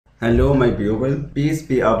Hello my pupil, peace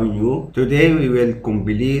be upon you. Today we will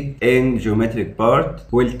complete in geometric part.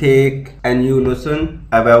 We'll take a new lesson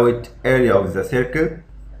about area of the circle.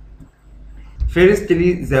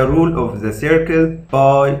 Firstly, the rule of the circle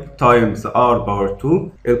pi times r power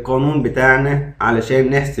 2. القانون بتاعنا علشان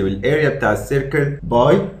نحسب الاريا بتاع السيركل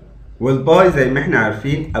باي، والباي زي ما احنا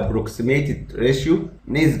عارفين approximated ratio،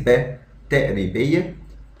 نسبة تقريبية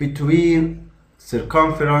between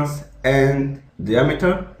circumference and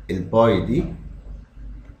diameter. الباي دي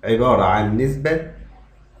عبارة عن نسبة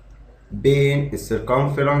بين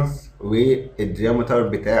السيركمفرنس والديامتر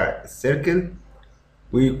بتاع السيركل،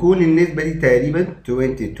 ويكون النسبة دي تقريبا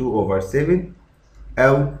 22/7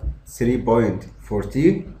 أو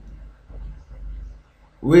 3.14،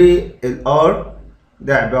 والار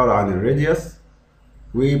ده عبارة عن الراديوس،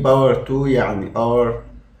 وباور 2 يعني r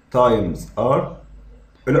تايمز r.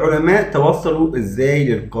 العلماء توصلوا ازاي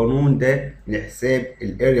للقانون ده لحساب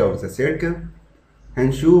الاريا اوف ذا سيركل.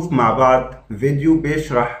 هنشوف مع بعض فيديو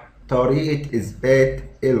بيشرح طريقة اثبات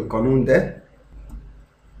القانون ده.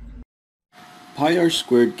 Pi r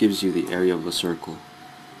squared gives you the area of a circle,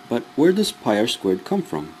 but where does pi r squared come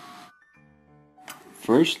from?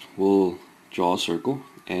 First, we'll draw a circle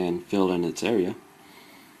and fill in its area.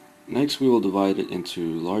 Next, we will divide it into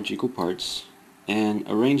large equal parts and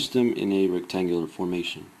arrange them in a rectangular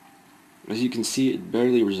formation. As you can see, it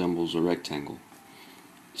barely resembles a rectangle.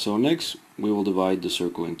 So next, we will divide the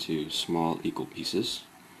circle into small equal pieces,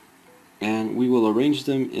 and we will arrange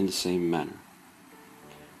them in the same manner.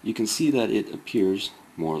 You can see that it appears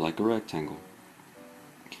more like a rectangle.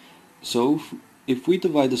 So if we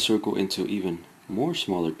divide the circle into even more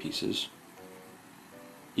smaller pieces,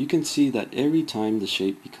 you can see that every time the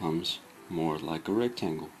shape becomes more like a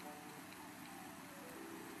rectangle.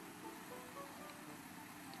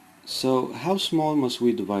 So how small must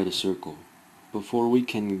we divide a circle before we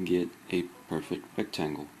can get a perfect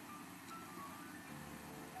rectangle?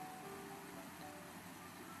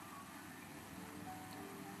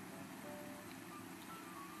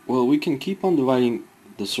 Well, we can keep on dividing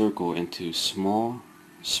the circle into small,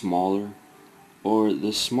 smaller, or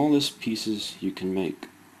the smallest pieces you can make.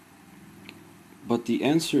 But the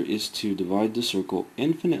answer is to divide the circle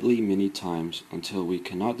infinitely many times until we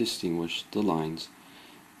cannot distinguish the lines,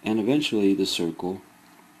 and eventually the circle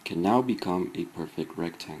can now become a perfect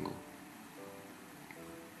rectangle.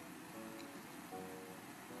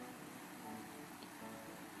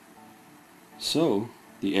 So,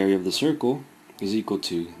 the area of the circle is equal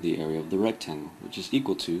to the area of the rectangle, which is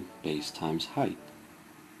equal to base times height.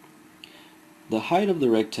 The height of the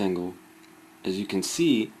rectangle, as you can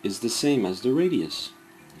see, is the same as the radius,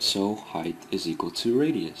 so height is equal to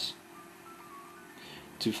radius.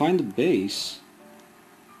 To find the base,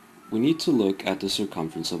 we need to look at the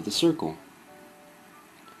circumference of the circle.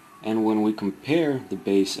 And when we compare the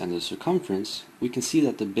base and the circumference, we can see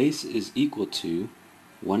that the base is equal to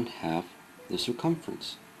 1/2 the circumference.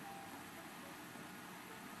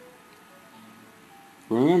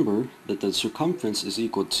 Remember that the circumference is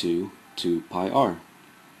equal to 2 pi r.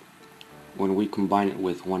 When we combine it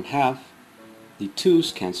with 1/2, the 2's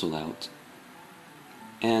cancel out,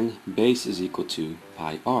 and base is equal to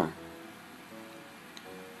pi r.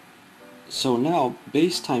 So now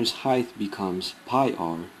base times height becomes pi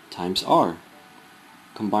r times r.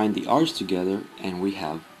 Combine the r's together and we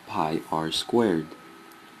have pi r squared,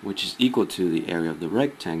 which is equal to the area of the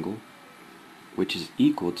rectangle, which is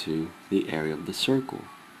equal to the area of the circle.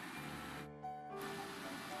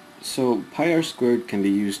 So pi r squared can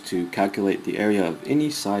be used to calculate the area of any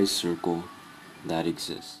size circle that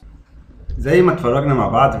exists. زي ما اتفرجنا مع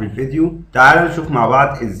بعض في الفيديو، تعالوا نشوف مع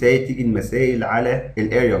بعض ازاي تيجي المسائل على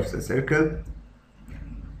الاريا اوف ذا سيركل.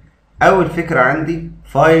 اول فكرة عندي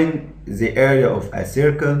find the area of a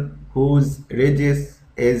circle whose radius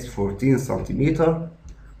is 14 سنتيمتر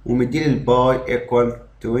ومديني الباي equal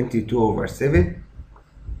 22/7.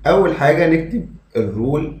 اول حاجة نكتب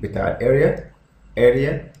الرول بتاع الاريا،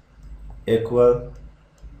 area equal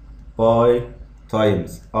باي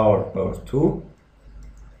times r power 2.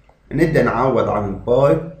 نبدأ نعوض عن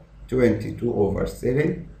الباي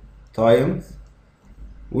 22/7 times،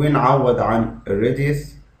 ونعوض عن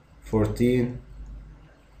الراديوس 14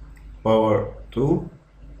 باور 2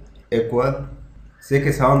 equal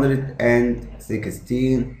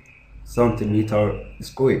 616 سنتيمتر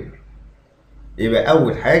سكوير. يبقى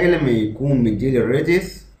أول حاجة لما يكون مديلي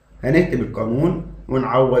الراديوس هنكتب القانون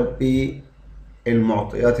ونعوض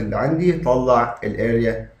بالمعطيات اللي عندي يطلع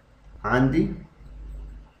الاريا عندي.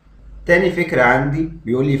 تاني فكرة عندي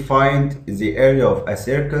بيقول لي find the area of a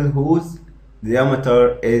circle whose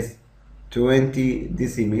diameter is 20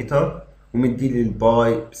 decimeter ومديلي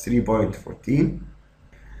الباي 3.14.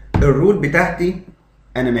 الرول بتاعتي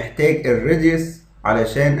انا محتاج الراديوس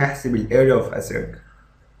علشان احسب الاريا اوف ا سيركل.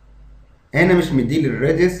 هنا مش مديلي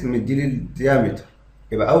الراديوس، مديلي الديامتر.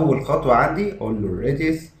 يبقى اول خطوه عندي اقول له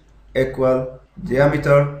الراديوس equal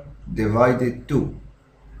diameter divided 2،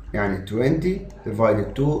 يعني 20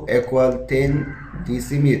 divided 2 equal 10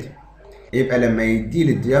 decimeter. يبقى لما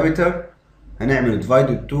يديلي الديامتر هنعمل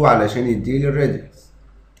divided 2 علشان يديلي الراديوس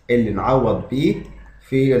اللي نعوض بيه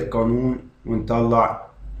في القانون ونطلع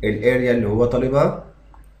الاريا اللي هو طالبها.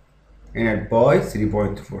 هنا الباي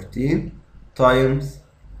 3.14 times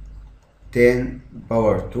 10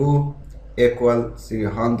 power 2 equal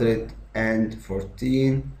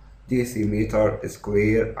 314 decimeter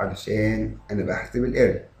square علشان انا بحسب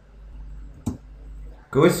الاريا.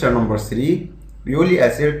 Question number 3 بيقول لي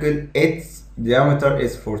a circle its diameter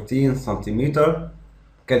is 14 centimeter.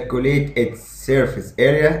 Calculate its surface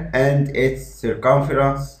area and its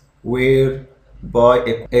circumference where by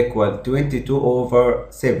equal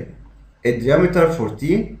 22/7. الديامتر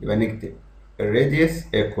 14 يبقى نكتب الراديوس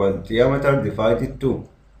equal diameter divided 2.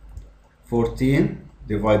 14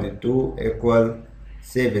 divided 2 equal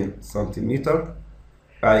 7 سنتيمتر.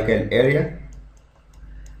 بعد كده الاريا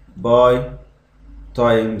by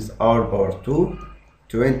times r power 2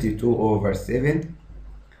 22/7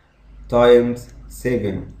 times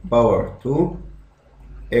 7 power 2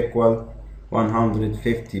 equal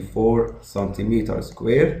 154 سنتيمتر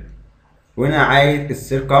سكوير. وهنا عايز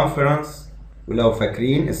السيركمفرنس، ولو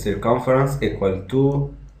فاكرين السيركمفرنس equal 2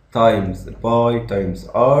 times باي times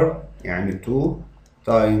r، يعني 2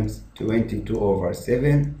 times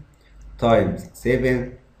 22/7 times 7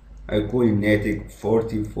 هيكون الناتج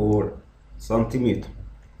 44 سنتيمتر.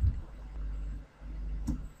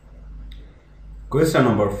 Question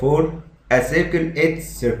number 4 a circle its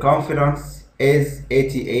circumference is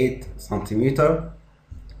 88 centimeter.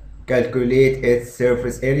 Calculate its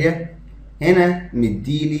surface area. هنا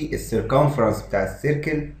مديلي السيركمفرنس بتاع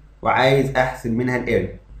السيركل وعايز احسب منها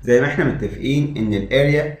الاريا. زي ما احنا متفقين ان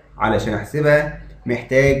الاريا علشان احسبها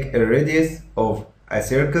محتاج الراديوس اوف ا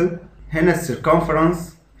سيركل. هنا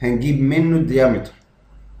السيركمفرنس هنجيب منه الديامتر،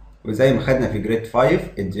 وزي ما خدنا في جريد 5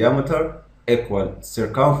 الديامتر equal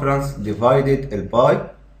circumference divided الباي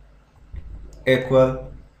equal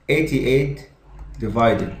 88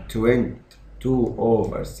 divided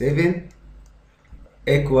 22/7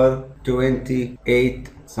 equal 28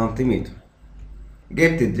 سنتيمتر.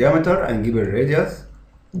 جبت الديامتر هنجيب الراديوس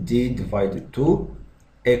d divided 2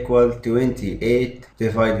 equal 28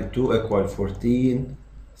 divided 2 equal 14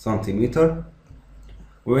 سنتيمتر.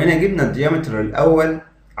 وهنا جبنا الديامتر الأول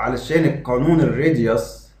علشان القانون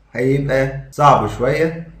الراديوس هيبقى صعب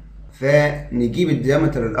شوية، فنجيب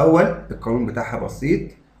الديامتر الأول القانون بتاعها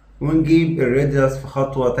بسيط، ونجيب الراديوس في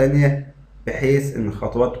خطوة تانية بحيث إن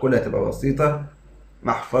الخطوات كلها تبقى بسيطة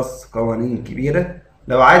محفظ قوانين كبيرة.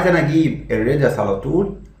 لو عايز أنا أجيب الراديوس على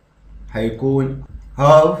طول هيكون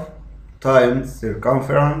half times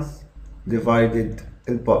circumference divided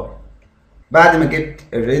الباي. بعد ما جبت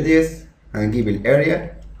الراديوس هنجيب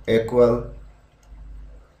الاريا equal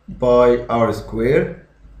باي r square،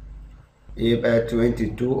 يبقى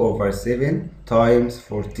 22/7 times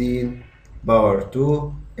 14 power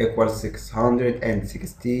 2 equal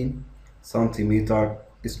 616 سنتيمتر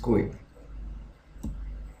سكوير.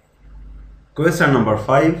 Question number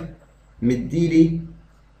 5 مديلي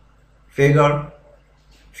فيجر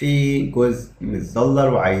في جزء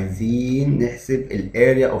متظلر وعايزين نحسب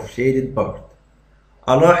الاريا اوف شيدد بارت.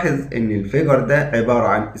 الاحظ ان الفيجر ده عبارة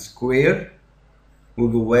عن سكوير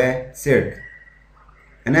وجواه سيركل.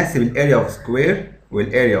 هنحسب الاريا اوف سكوير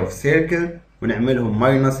والاريا اوف سيركل ونعملهم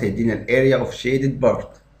ماينس هيدينا الاريا اوف شيدد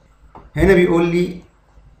بارت. هنا بيقول لي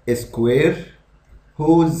سكوير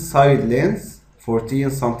whose side length 14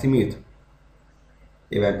 سنتيمتر،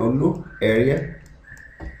 يبقى نقول له area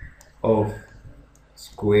of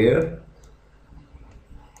square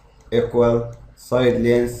equal side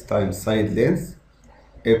length times side length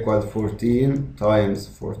equal 14 times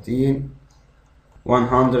 14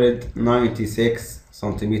 196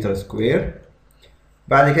 سنتيمتر سكوير.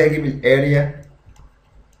 بعد كده اجيب الاريا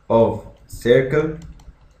of circle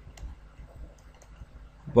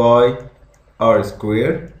by r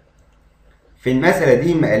square. في المسألة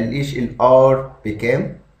دي ما قاليش الار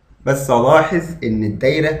بكام، بس الاحظ ان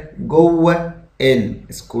الدايرة جوه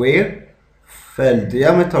السكوير،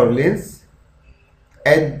 فالديامتر لينس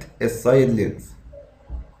قد السايد لينس،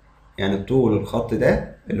 يعني طول الخط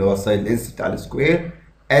ده اللي هو السايد لينس بتاع السكوير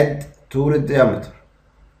قد طول الديامتر.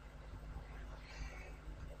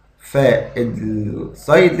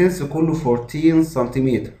 فالسايد لينس كله 14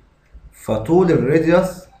 سنتيمتر، فطول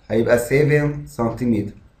الراديوس هيبقى 7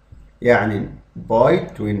 سنتيمتر، يعني باي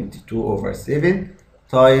 22/7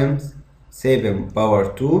 times 7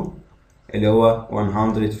 باور 2 اللي هو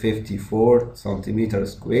 154 سنتيمتر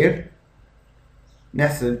سكوير.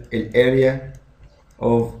 نحسب الاريا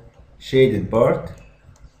of shaded part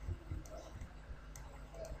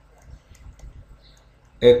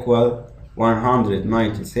equal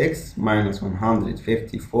 196 minus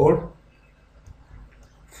 154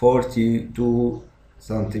 42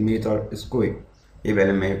 سنتيمتر سكوير. يبقى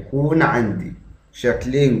لما يكون عندي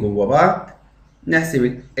شكلين جوه بعض نحسب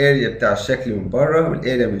الاريا بتاع الشكل من بره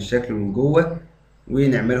والاريا من الشكل من جوه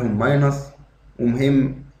ونعملهم ماينس.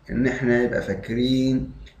 ومهم ان احنا نبقى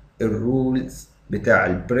فاكرين الرولز بتاع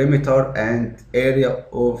البريمتر اند اريا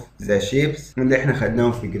اوف ذا شيبس اللي احنا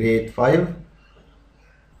خدناهم في جريد 5.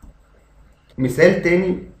 مثال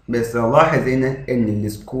تاني بس نلاحظ هنا ان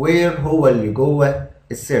السكوير هو اللي جوه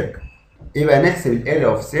السيركل، يبقى نحسب الاريا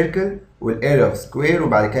اوف سيركل والاريا اوف سكوير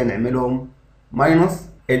وبعد كده نعملهم ماينس.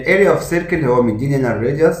 الاريا اوف سيركل هو مديني هنا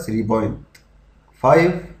الراديوس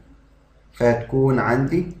 3.5 فهتكون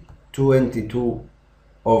عندي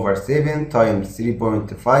 22/7 times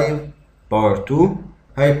 3.5 باور 2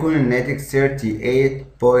 هيكون الناتج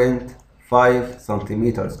 38.5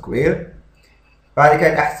 سنتيمتر سكوير. بعد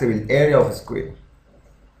كده احسب الاريا اوف سكوير.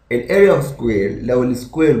 الاريا اوف سكوير لو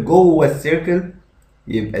السكوير جوه السيركل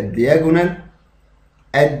يبقى الدياجونال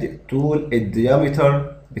قد طول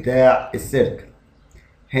الديامتر بتاع السيركل.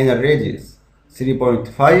 هنا الراديوس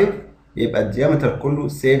 3.5 يبقى الديامتر كله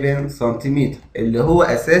 7 سنتيمتر اللي هو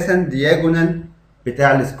اساسا دياجونال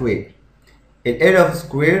بتاع السكوير. الاريا اوف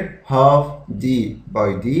سكوير هاف دي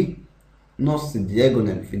باي دي، نص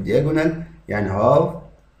الدياجونال في الدياجونال يعني هاف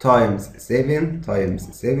تايمز 7 تايمز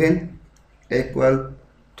 7 equal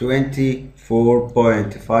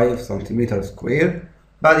 24.5 سنتيمتر سكوير.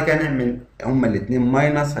 بعد كده نعمل هما الاتنين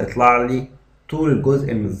ماينس هيطلع لي طول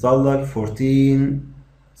الجزء المتظلل 14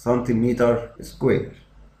 سنتيمتر سكوير.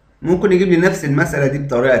 ممكن يجيب لي نفس المسألة دي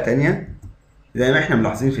بطريقة تانية زي ما احنا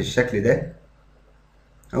ملاحظين في الشكل ده.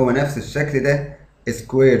 هو نفس الشكل ده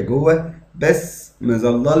سكوير جوه بس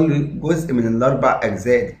مظلل لي جزء من الاربع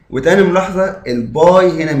اجزاء دي. وتاني ملاحظة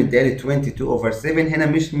الباي هنا مديهالي 22/7 هنا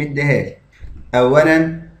مش مديهالي.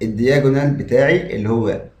 اولا الدياجونال بتاعي اللي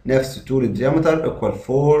هو نفس طول الديامتر ايكوال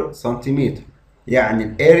 4 سنتيمتر، يعني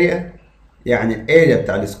الاريا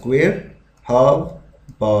بتاع السكوير هاف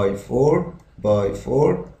باي 4 باي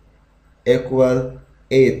 4 ايكوال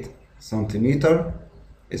 8 سنتيمتر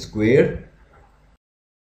سكوير.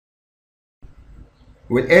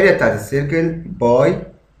 والاريا بتاعت السيركل باي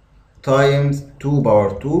تايمز 2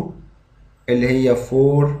 باور 2 اللي هي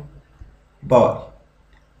 4 باي.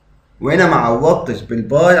 وهنا ما عوضتش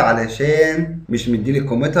بالباي علشان مش مديلي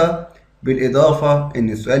قيمتها، بالاضافه ان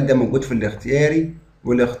السؤال ده موجود في الاختياري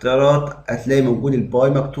والاختيارات هتلاقي موجود الباي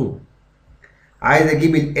مكتوب. عايز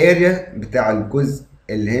اجيب الاريا بتاع الجزء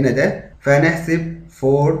اللي هنا ده فهنحسب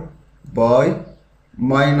 4 باي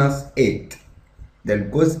ماينس 8. ده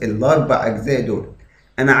الجزء الاربع اجزاء دول.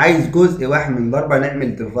 انا عايز جزء واحد من الاربع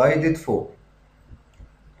نعمل ديفايدد 4،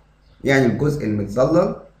 يعني الجزء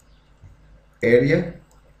المتظلل area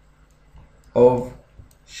of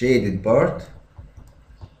shaded part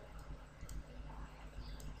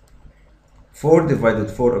 4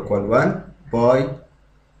 divided 4 equal 1 باي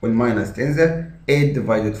والماينس تنزل 8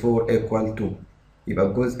 divided 4 equal 2 يبقى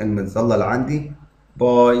الجزء المتظلل عندي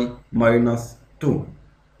باي ماينس 2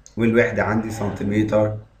 والوحدة عندي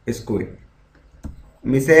سنتيمتر سكوير.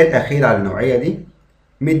 مثال أخير على النوعية دي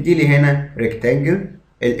مديلي هنا ريكتانجل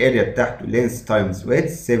الاريا بتاعته length times width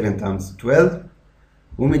 7 times 12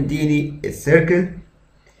 ومديني السيركل.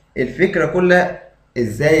 الفكرة كلها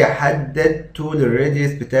ازاي احدد طول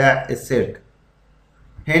الراديوس بتاع السيركل.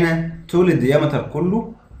 هنا طول الديامتر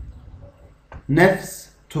كله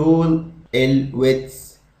نفس طول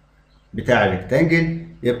الويدث بتاع الريكتانجل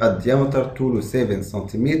يبقى الديامتر طوله 7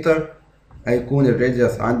 سنتيمتر هيكون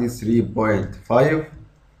الراديوس عندي 3.5.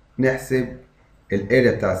 نحسب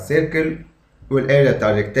الاريا بتاع السيركل والاريا بتاع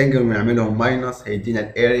الريكتانجل ونعملهم ماينس هيدينا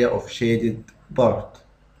الاريا اوف شيدد بارت.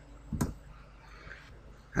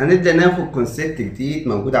 هنبدأ ناخد كونسيبت جديد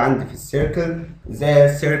موجود عندي في السيركل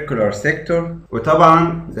زي circular sector.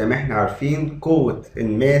 وطبعا زي ما احنا عارفين قوة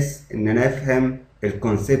الماس ان انا افهم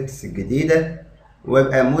الكونسيبتس الجديدة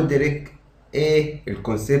وابقى مدرك ايه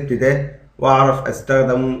الكونسيبت ده واعرف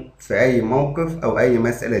استخدمه في اي موقف او اي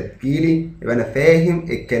مسألة تجيلي يبقى انا فاهم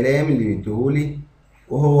الكلام اللي بيديهولي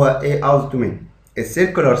وهو ايه قصده منه.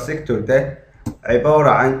 السيركولار سيكتور ده عبارة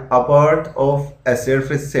عن a part of a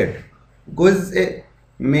surface circle، جزء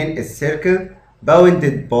من السيركل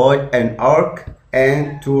bounded by an arc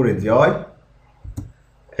and two radii،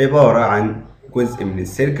 عبارة عن جزء من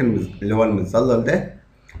السيركل اللي هو المتظلل ده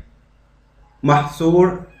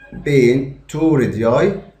محصور بين 2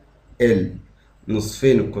 رادياي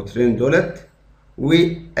النصفين القطرين دولت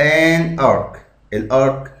وان ارك.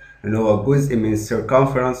 الارك اللي هو جزء من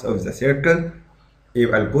circumference of the circle.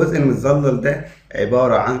 يبقى الجزء المتظلل ده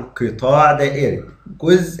عبارة عن قطاع دائري،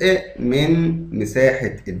 جزء من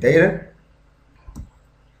مساحة الدايرة.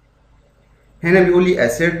 هنا بيقول لي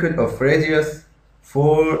a circle of radius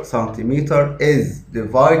 4 cm is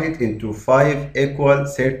divided into 5 equal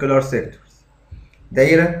circular sectors.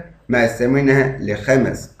 دايرة مقسمينها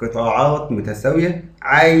ل5 قطاعات متساوية.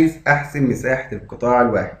 عايز أحسب مساحة القطاع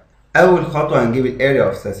الواحد. أول خطوة هنجيب ال area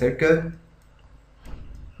of the circle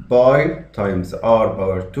باي times r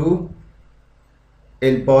باور 2.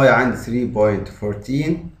 الباي عندي 3.14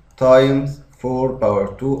 times 4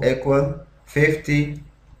 باور 2 equal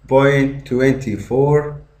 50.24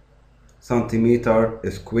 سنتيمتر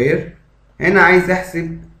سكوير. هنا عايز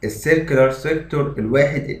احسب السيركلر سيكتور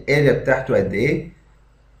الواحد الاريا بتاعته قد ايه.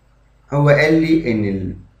 هو قال لي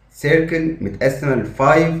ان السيركل متقسمه ل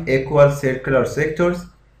 5 equal circular sectors.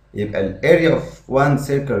 يبقى الاريا of one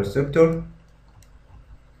circular sector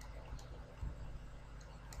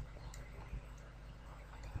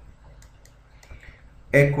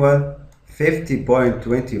equal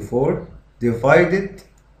 50.24 divided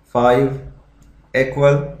 5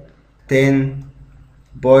 equal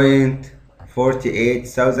 10.48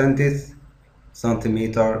 thousandths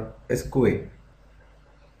centimeter square.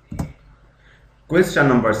 Question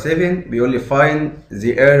number 7 بيقول لي find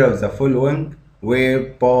the area of the following where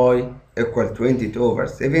pi equal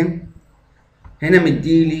 22/7. هنا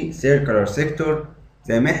مديلي circular sector.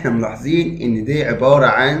 زي ما احنا ملاحظين ان دي عبارة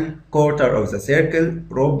عن quarter of the circle،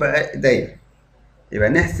 ربع دايرة. يبقى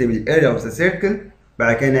نحسب ال area of the circle،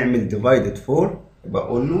 بعد كده نعمل divided 4. يبقى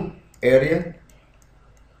اقول له area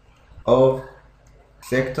of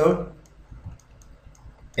sector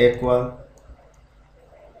equal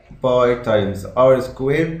pi times r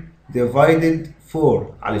square divided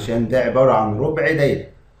 4 علشان ده عبارة عن ربع دايرة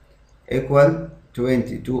equal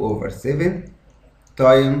 22/7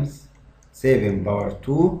 times 7 power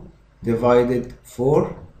 2 divided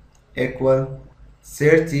 4 equal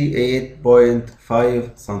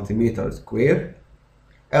 38.5 سنتيمتر سكوير.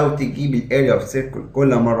 أو تجيب ال area of circle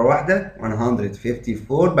كل مرة واحدة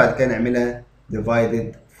 154، بعد كده نعملها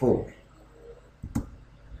divided 4.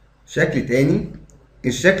 شكل تاني،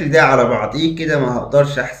 الشكل ده على بعضيه كده ما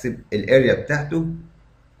هقدرش أحسب ال area بتاعته.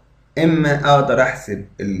 إما أقدر أحسب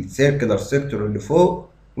ال circular sector اللي فوق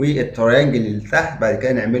والتريانجل اللي تحت، بعد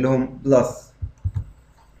كده نعملهم بلس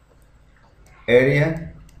area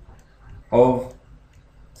of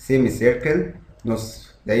semicircle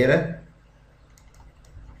نصف دايرة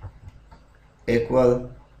equal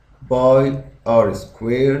by r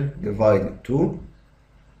square divided 2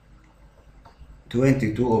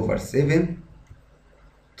 22/7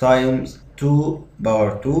 times 2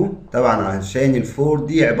 power 2. طبعا عشان ال 4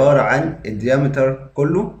 دي عبارة عن الديامتر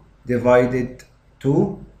كله divided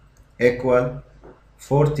 2 equal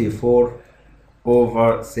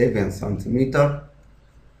 44/7 سنتيمتر.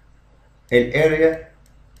 ال area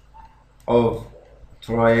of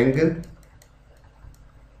triangle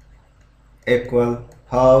equal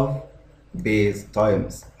half base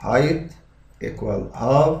times height equal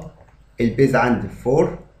half. البيز عندي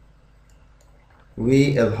 4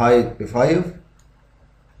 والهايت ب5،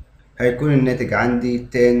 هيكون الناتج عندي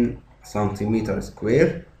 10 سنتيمتر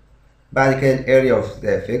سكوير. بعد كده ال area of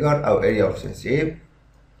the figure أو area of the shape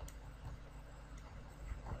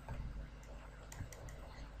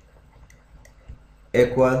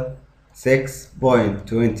equal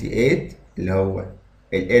 6.28 اللي هو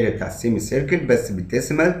الاريا بتاع السيمي سيركل بس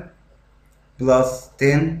بالديسيمال بلس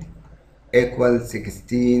 10 equal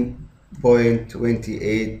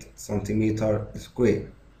 16.28 سنتيمتر سكوير.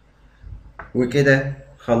 وكده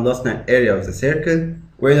خلصنا الاريا اوف ذا سيركل،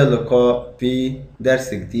 والى اللقاء في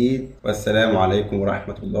درس جديد، والسلام عليكم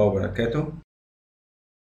ورحمة الله وبركاته.